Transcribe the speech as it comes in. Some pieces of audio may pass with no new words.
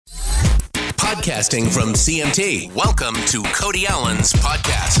Podcasting from CMT. Welcome to Cody Allen's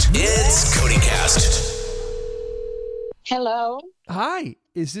podcast. It's CodyCast. Hello. Hi,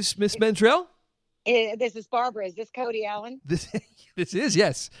 is this Miss Mandrell? This is Barbara. Is this Cody Allen? This is,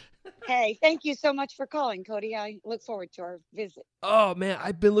 yes. Hey, thank you so much for calling, Cody. I look forward to our visit. Oh, man,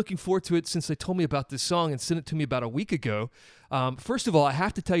 I've been looking forward to it since they told me about this song and sent it to me about a week ago. First of all, I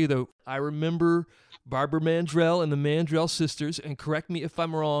have to tell you, though, I remember Barbara Mandrell and the Mandrell sisters, and correct me if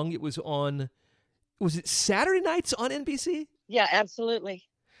I'm wrong, was it Saturday nights on NBC? Yeah, absolutely.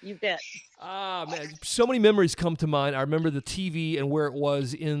 You bet. Ah, man, so many memories come to mind. I remember the TV and where it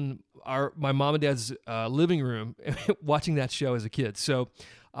was in my mom and dad's living room watching that show as a kid. So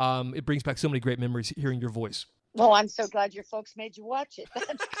it brings back so many great memories hearing your voice. Well, I'm so glad your folks made you watch it.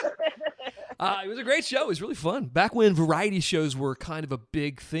 That's good. It was a great show. It was really fun. Back when variety shows were kind of a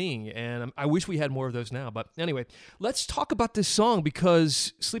big thing, and I wish we had more of those now. But anyway, let's talk about this song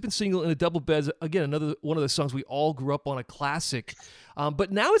because Sleeping Single in a Double Bed is, again, another one of the songs we all grew up on, a classic.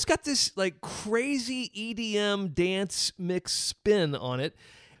 But now it's got this like crazy EDM dance mix spin on it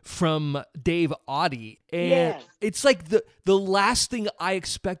from Dave Audie. And It's like the last thing I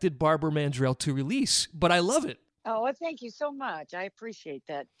expected Barbara Mandrell to release, but I love it. Oh, well, thank you so much. I appreciate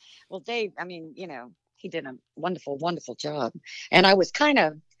that. Well, Dave, I mean, he did a wonderful, wonderful job. And I'm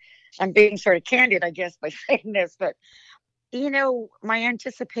being sort of candid, I guess, by saying this, but, my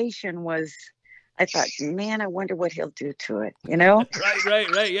anticipation was, I thought, man, I wonder what he'll do to it,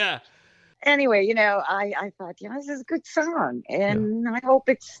 Right, yeah. Anyway, I thought, this is a good song, and I hope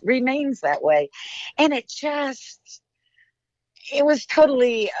it remains that way. And it was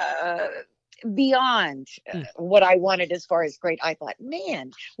totally beyond what I wanted as far as great. I thought, man,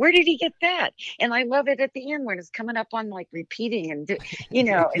 where did he get that? And I love it at the end when it's coming up on like repeating and,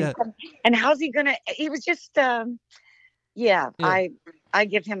 and how's he going to, he was just, I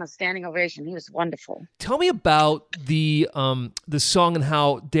give him a standing ovation. He was wonderful. Tell me about the song and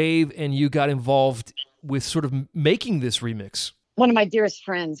how Dave and you got involved with sort of making this remix. One of my dearest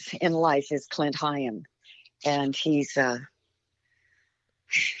friends in life is Clint Hyam, and he's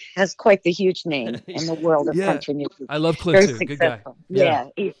has quite the huge name in the world of country music. I love Clint too. Good guy. Yeah,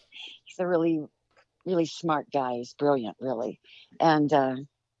 he's a really, really smart guy. He's brilliant, really. And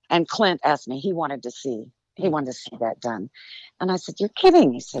Clint asked me. He wanted to see that done. And I said, "You're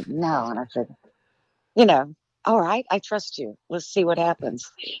kidding." He said, "No." And I said, "All right, I trust you. Let's see what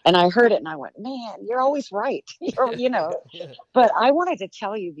happens." And I heard it and I went, "Man, you're always right." But I wanted to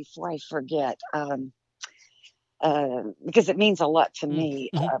tell you before I forget, because it means a lot to me.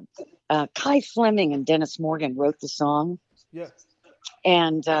 Kai Fleming and Dennis Morgan wrote the song. Yeah.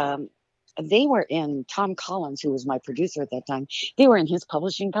 And they were in, Tom Collins, who was my producer at that time, they were in his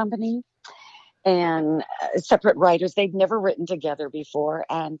publishing company. And separate writers. They'd never written together before.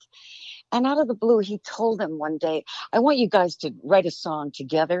 And out of the blue, he told them one day, "I want you guys to write a song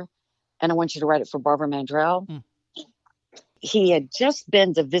together, and I want you to write it for Barbara Mandrell." He had just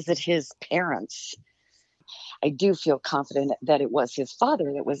been to visit his parents. I do feel confident that it was his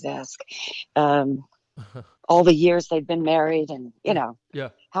father that was asked. All the years they'd been married, and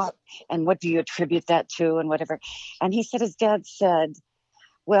how, and what do you attribute that to, and whatever. And he said his dad said,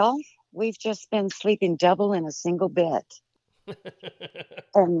 "Well, we've just been sleeping double in a single bed."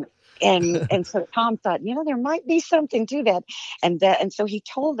 and so Tom thought, there might be something to that. And so he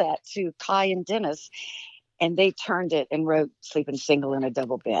told that to Kai and Dennis, and they turned it and wrote Sleeping Single in a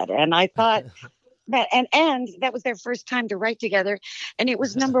Double Bed. And I thought that, and that was their first time to write together. And it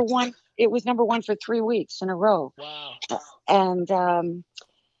was number one. It was number one for 3 weeks in a row. Wow. And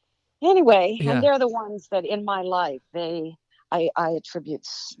anyway, and they're the ones that in my life, I attribute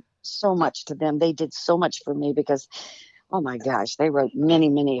so much to them. They did so much for me because, oh my gosh, they wrote many,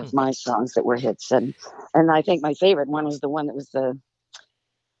 many of my songs that were hits. And I think my favorite one was the one that was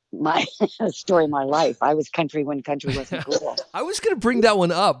my story of my life. I was country when country wasn't cool. I was going to bring that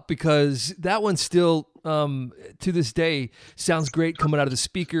one up because that one still, to this day, sounds great coming out of the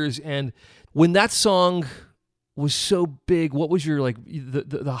speakers. And when that song was so big, what was your,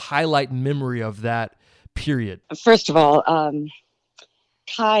 the highlight memory of that period? First of all,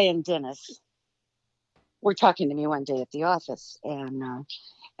 Kai and Dennis were talking to me one day at the office, and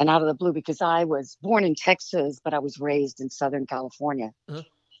out of the blue, because I was born in Texas, but I was raised in Southern California,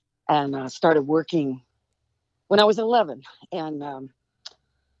 and started working when I was 11. And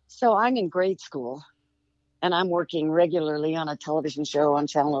so I'm in grade school, and I'm working regularly on a television show on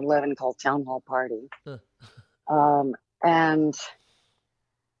Channel 11 called Town Hall Party. And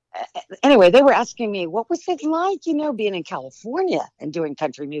anyway, they were asking me, what was it like, being in California and doing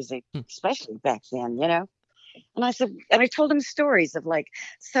country music, especially back then, And I said, and I told him stories of like,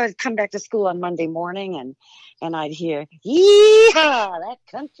 so I'd come back to school on Monday morning and I'd hear, yeehaw, that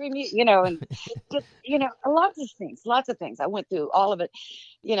country music, and just, lots of things. I went through all of it,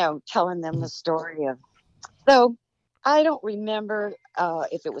 telling them the story of, so I don't remember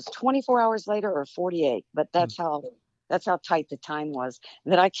if it was 24 hours later or 48, but that's how tight the time was.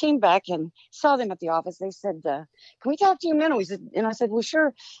 That I came back and saw them at the office. They said, "Can we talk to you a minute?" And I said, "Well,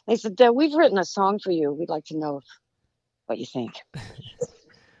 sure." They said, "We've written a song for you. We'd like to know what you think."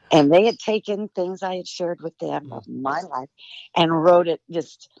 And they had taken things I had shared with them of my life and wrote it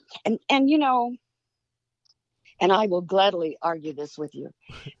and I will gladly argue this with you.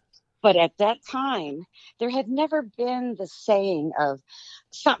 But at that time, there had never been the saying of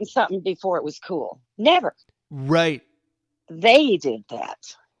something before it was cool. Never. Right. They did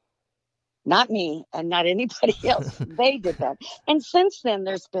that. Not me and not anybody else. They did that. And since then,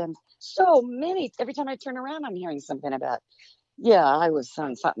 there's been so many. Every time I turn around, I'm hearing something about, I was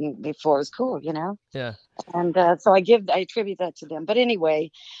on something before it was cool, Yeah. And so I attribute that to them. But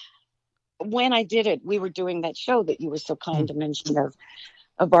anyway, when I did it, we were doing that show that you were so kind to mention of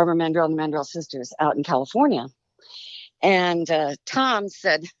Barbara Mandrell and the Mandrell sisters out in California. And Tom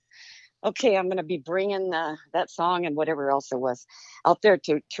said, okay, I'm going to be bringing that song and whatever else it was out there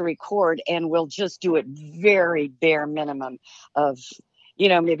to record. And we'll just do it very bare minimum of,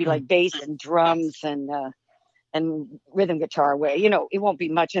 maybe like bass and drums and rhythm guitar way. It won't be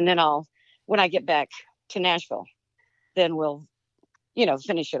much. And then when I get back to Nashville, then we'll,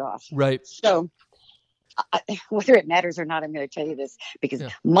 finish it off. Right. So whether it matters or not, I'm going to tell you this because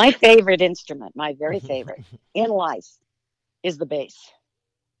my favorite instrument, my very favorite in life is the bass,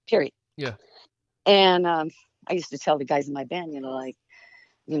 period. Yeah. And I used to tell the guys in my band,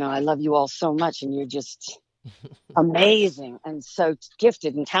 I love you all so much and you're just amazing and so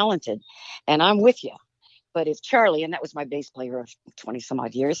gifted and talented. And I'm with you. But if Charlie, and that was my bass player of 20 some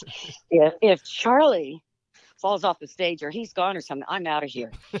odd years, if Charlie falls off the stage or he's gone or something, I'm out of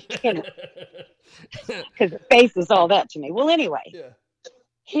here. Because the bass is all that to me. Well, anyway,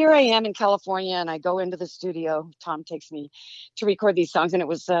 here I am in California and I go into the studio. Tom takes me to record these songs. And it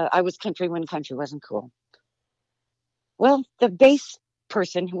was, I was country when country wasn't cool. Well, the bass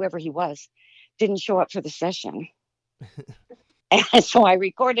person, whoever he was, didn't show up for the session. And so I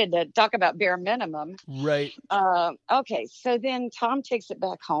recorded to talk about bare minimum. Right. Okay. So then Tom takes it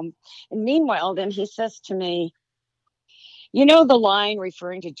back home. And meanwhile, then he says to me, the line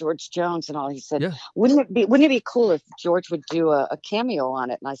referring to George Jones and all, he said, wouldn't it be cool if George would do a cameo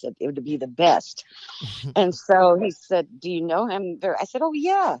on it? And I said, it would be the best. And so he said, do you know him? I said, oh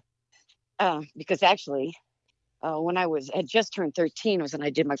yeah. Because actually, when I had just turned 13 was when I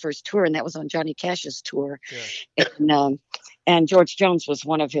did my first tour, and that was on Johnny Cash's tour. Yeah. And George Jones was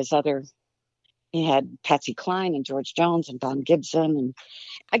one of his other. He had Patsy Cline and George Jones and Don Gibson. And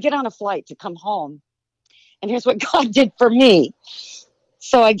I get on a flight to come home, and here's what God did for me.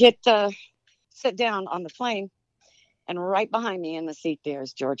 So I sit down on the plane, and right behind me in the seat there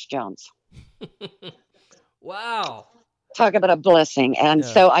is George Jones. Wow. Talk about a blessing. And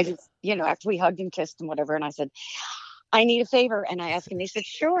so I just, after we hugged and kissed and whatever, and I said, I need a favor. And I asked him, he said,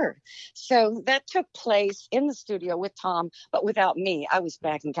 sure. So that took place in the studio with Tom, but without me. I was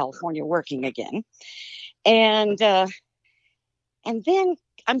back in California working again. And then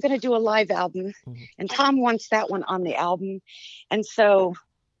I'm going to do a live album, and Tom wants that one on the album. And so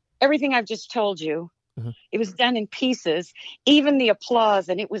everything I've just told you, it was done in pieces, even the applause.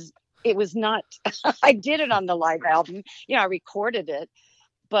 And it was not, I did it on the live album. I recorded it.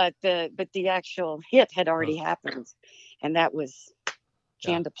 But the actual hit had already happened, and that was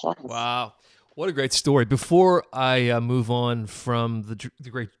canned applause. Wow, what a great story! Before I move on from the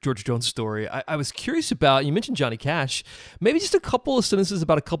great George Jones story, I was curious about, you mentioned Johnny Cash. Maybe just a couple of sentences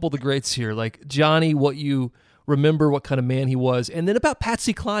about a couple of the greats here, like Johnny, what you remember, what kind of man he was, and then about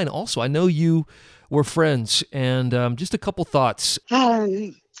Patsy Cline also. I know you were friends, and just a couple thoughts.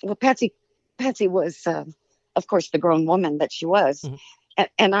 Well, Patsy was, of course, the grown woman that she was.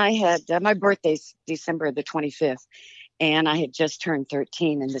 And I had, my birthday's December the 25th, and I had just turned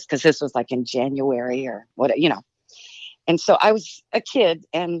 13, and because this was like in January or what, and so I was a kid,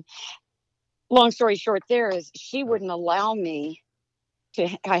 and long story short there is she wouldn't allow me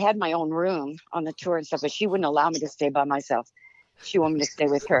I had my own room on the tour and stuff, but she wouldn't allow me to stay by myself. She wanted me to stay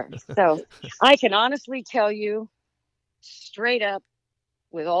with her. So I can honestly tell you straight up,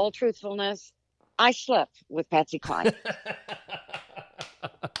 with all truthfulness, I slept with Patsy Cline.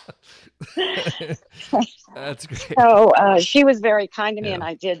 That's great. So she was very kind to me, and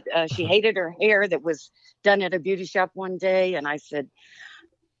I did. She hated her hair that was done at a beauty shop one day, and I said,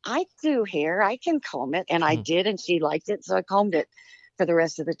 I do hair. I can comb it, and I Mhm. did, and she liked it, so I combed it for the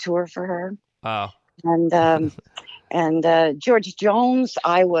rest of the tour for her. Wow. And George Jones,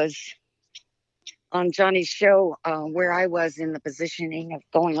 I was on Johnny's show where I was in the positioning of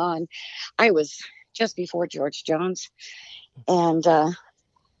going on. I was just before George Jones, and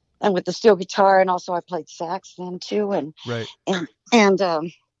with the steel guitar, and also I played sax then too, Right. and and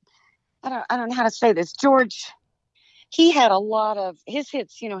I don't know how to say this. George, he had a lot of his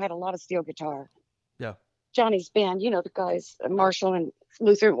hits, had a lot of steel guitar. Yeah. Johnny's band, the guys, Marshall and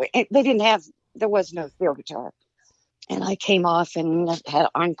Luther, they didn't have, there was no steel guitar. And I came off and had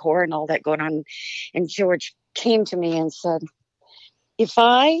encore and all that going on. And George came to me and said, if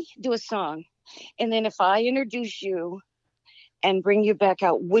I do a song and then if I introduce you and bring you back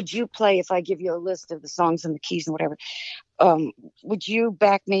out, would you play if I give you a list of the songs and the keys and whatever? Would you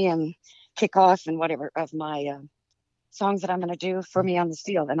back me and kick off and whatever of my songs that I'm going to do for me on the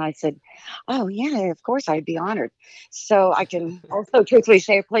steel? And I said, oh, yeah, of course, I'd be honored. So I can also truthfully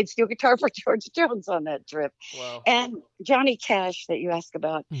say I played steel guitar for George Jones on that trip. Wow. And Johnny Cash that you asked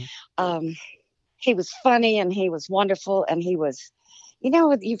about, Mhm. he was funny and he was wonderful. And he was,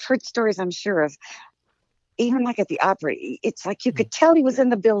 you've heard stories, I'm sure, of even like at the opera, it's like you could tell he was in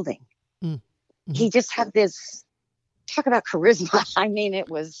the building. Mm-hmm. He just had this, talk about charisma. I mean, it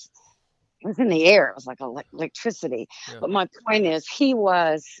was in the air. It was like electricity. Yeah. But my point is, he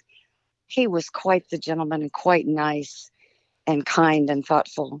was quite the gentleman and quite nice and kind and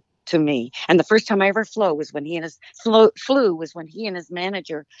thoughtful to me. And the first time I ever flew was when he and his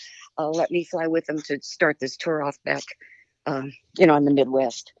manager let me fly with him to start this tour off back, in the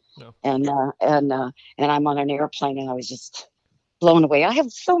Midwest. No. And I'm on an airplane and I was just blown away. I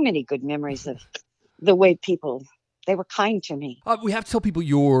have so many good memories of the way people, they were kind to me. We have to tell people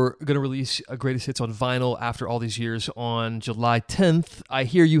you're going to release a Greatest Hits on vinyl after all these years on July 10th. I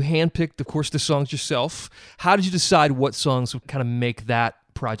hear you handpicked, of course, the songs yourself. How did you decide what songs would kind of make that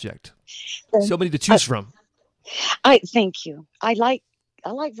project? So many to choose from. I thank you. I like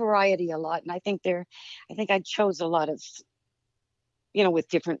variety a lot, and I think I chose a lot of, with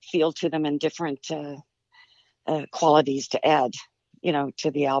different feel to them and different qualities to add, to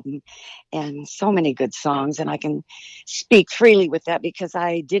the album, and so many good songs. And I can speak freely with that because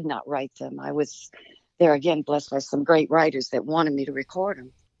I did not write them. I was there again, blessed by some great writers that wanted me to record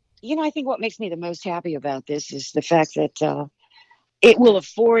them. I think what makes me the most happy about this is the fact that it will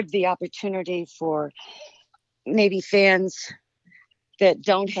afford the opportunity for maybe fans that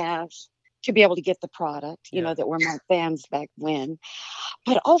don't have to be able to get the product, that were my fans back when.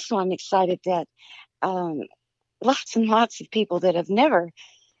 But also I'm excited that lots and lots of people that have never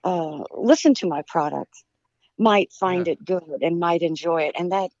listened to my product might find it good and might enjoy it.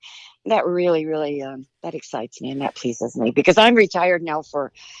 And that really, really, that excites me and that pleases me because I'm retired now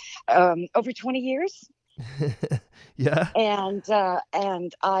for over 20 years. Yeah. And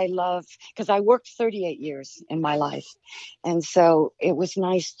I love, because I worked 38 years in my life. And so it was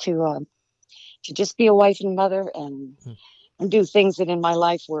nice to just be a wife and mother and do things that in my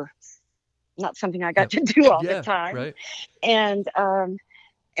life were not something I got to do all the time. Right. And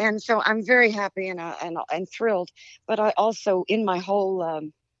so I'm very happy and thrilled. But I also, in my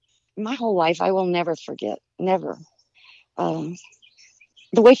whole life, I will never forget, never,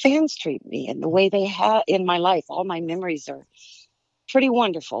 the way fans treat me and the way they have in my life. All my memories are pretty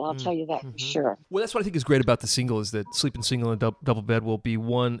wonderful. I'll tell you that for sure. Well, that's what I think is great about the single is that Sleeping Single in a Double Bed will be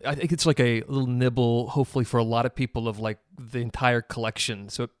one. I think it's like a little nibble, hopefully for a lot of people, of like the entire collection.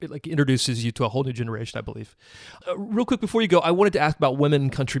 So it like introduces you to a whole new generation, I believe. Real quick before you go, I wanted to ask about women in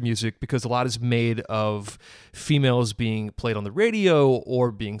country music because a lot is made of females being played on the radio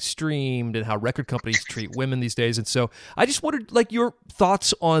or being streamed and how record companies treat women these days. And so I just wondered like your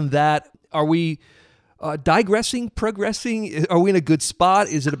thoughts on that. Are we digressing, progressing? Are we in a good spot?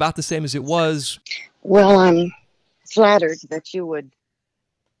 Is it about the same as it was? Well, I'm flattered that you would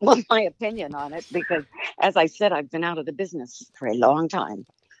want my opinion on it because, as I said, I've been out of the business for a long time.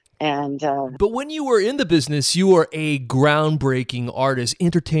 And but when you were in the business, you were a groundbreaking artist,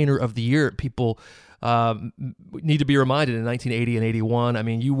 entertainer of the year. People need to be reminded in 1980 and 81. I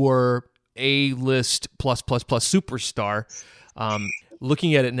mean, you were A-list plus superstar.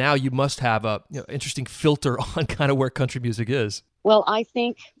 Looking at it now, you must have a interesting filter on kind of where country music is. Well, I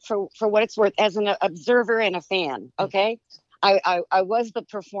think for what it's worth, as an observer and a fan, okay, I was the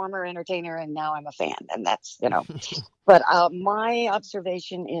performer, entertainer, and now I'm a fan, and that's But my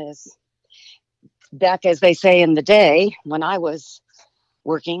observation is, back as they say in the day when I was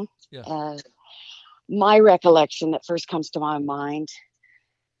working, my recollection that first comes to my mind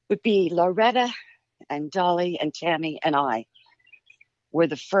would be Loretta and Dolly and Tammy and I. were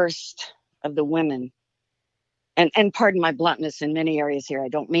the first of the women. And pardon my bluntness in many areas here. I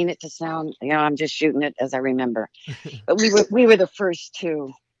don't mean it to sound, I'm just shooting it as I remember. But we were the first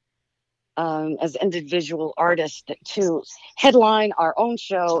to, as individual artists, to headline our own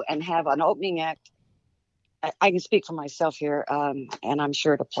show and have an opening act. I can speak for myself here, and I'm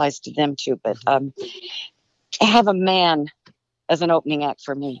sure it applies to them too. But to have a man as an opening act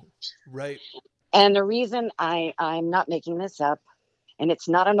for me, right? And the reason I'm not making this up. And it's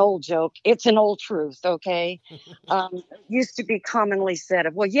not an old joke. It's an old truth, okay? Used to be commonly said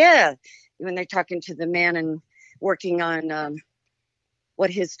of, well, yeah, when they're talking to the man and working on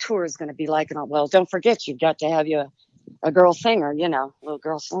what his tour is going to be like. And all, well, don't forget, you've got to have a girl singer, a little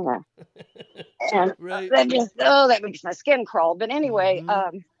girl singer. And right. that makes my skin crawl. But anyway,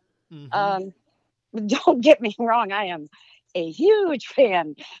 don't get me wrong. I am a huge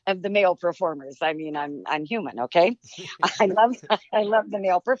fan of the male performers. I mean, I'm human, okay? I love the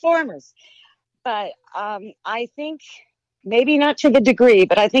male performers, but I think maybe not to the degree,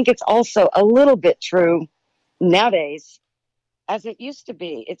 but I think it's also a little bit true nowadays, as it used to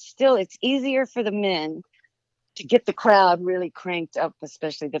be. It's easier for the men to get the crowd really cranked up,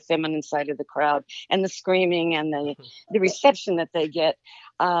 especially the feminine side of the crowd, and the screaming and the reception that they get.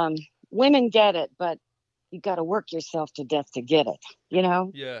 Women get it, but you got to work yourself to death to get it,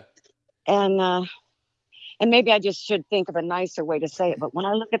 Yeah. And maybe I just should think of a nicer way to say it. But when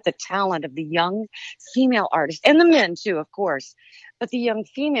I look at the talent of the young female artists, and the men too, of course, but the young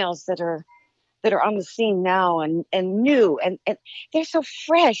females that are on the scene now and new, and they're so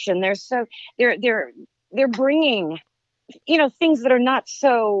fresh, and they're bringing, things that are not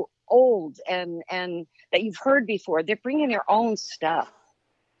so old and that you've heard before. They're bringing their own stuff.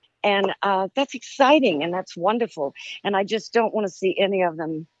 And that's exciting, and that's wonderful. And I just don't want to see any of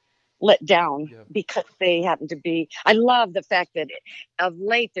them let down because they happen to be. I love the fact that of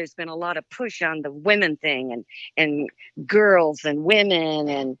late there's been a lot of push on the women thing and girls and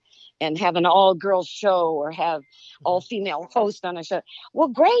women and have an all-girls show or have all-female host on a show. Well,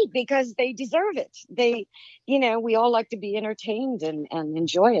 great, because they deserve it. We all like to be entertained and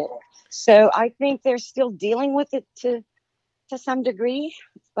enjoy it. So I think they're still dealing with it to some degree,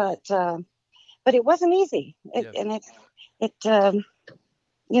 but it wasn't easy. It's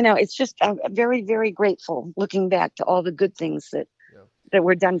just I'm very, very grateful looking back to all the good things that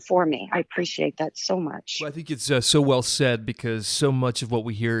were done for me. I appreciate that so much. Well, I think it's so well said, because so much of what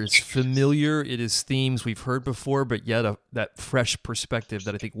we hear is familiar. It is themes we've heard before, but yet that fresh perspective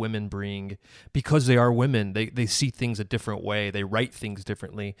that I think women bring, because they are women, they see things a different way. They write things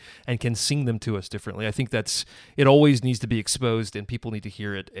differently and can sing them to us differently. I think it always needs to be exposed, and people need to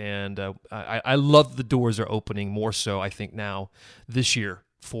hear it. And I love the doors are opening more so, I think, now this year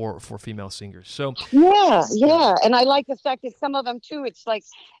for female singers. So yeah, and I like the fact that some of them too, it's like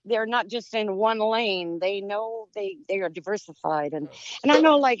they're not just in one lane. They know they are diversified, and I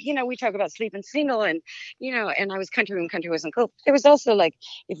know, like, we talk about Sleeping Single, and and I was country when country wasn't cool. There was also like,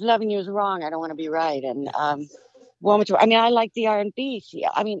 If Loving You Is Wrong, I Don't Want to Be Right, and I like the R&B.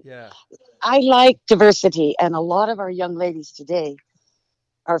 I like diversity, and a lot of our young ladies today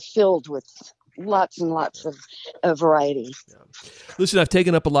are filled with lots and lots of variety. Yeah. Listen, I've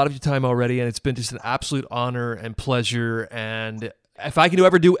taken up a lot of your time already, and it's been just an absolute honor and pleasure. And if I can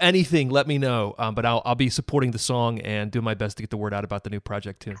ever do anything, let me know. But I'll be supporting the song and do my best to get the word out about the new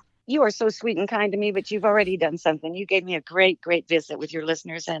project too. You are so sweet and kind to me, but you've already done something. You gave me a great, great visit with your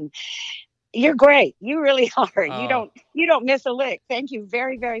listeners, and you're great. You really are. You don't miss a lick. Thank you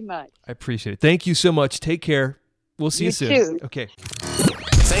very, very much. I appreciate it. Thank you so much. Take care. We'll see you soon. Too. Okay.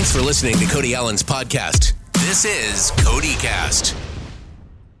 Thanks for listening to Cody Allen's podcast. This is CodyCast.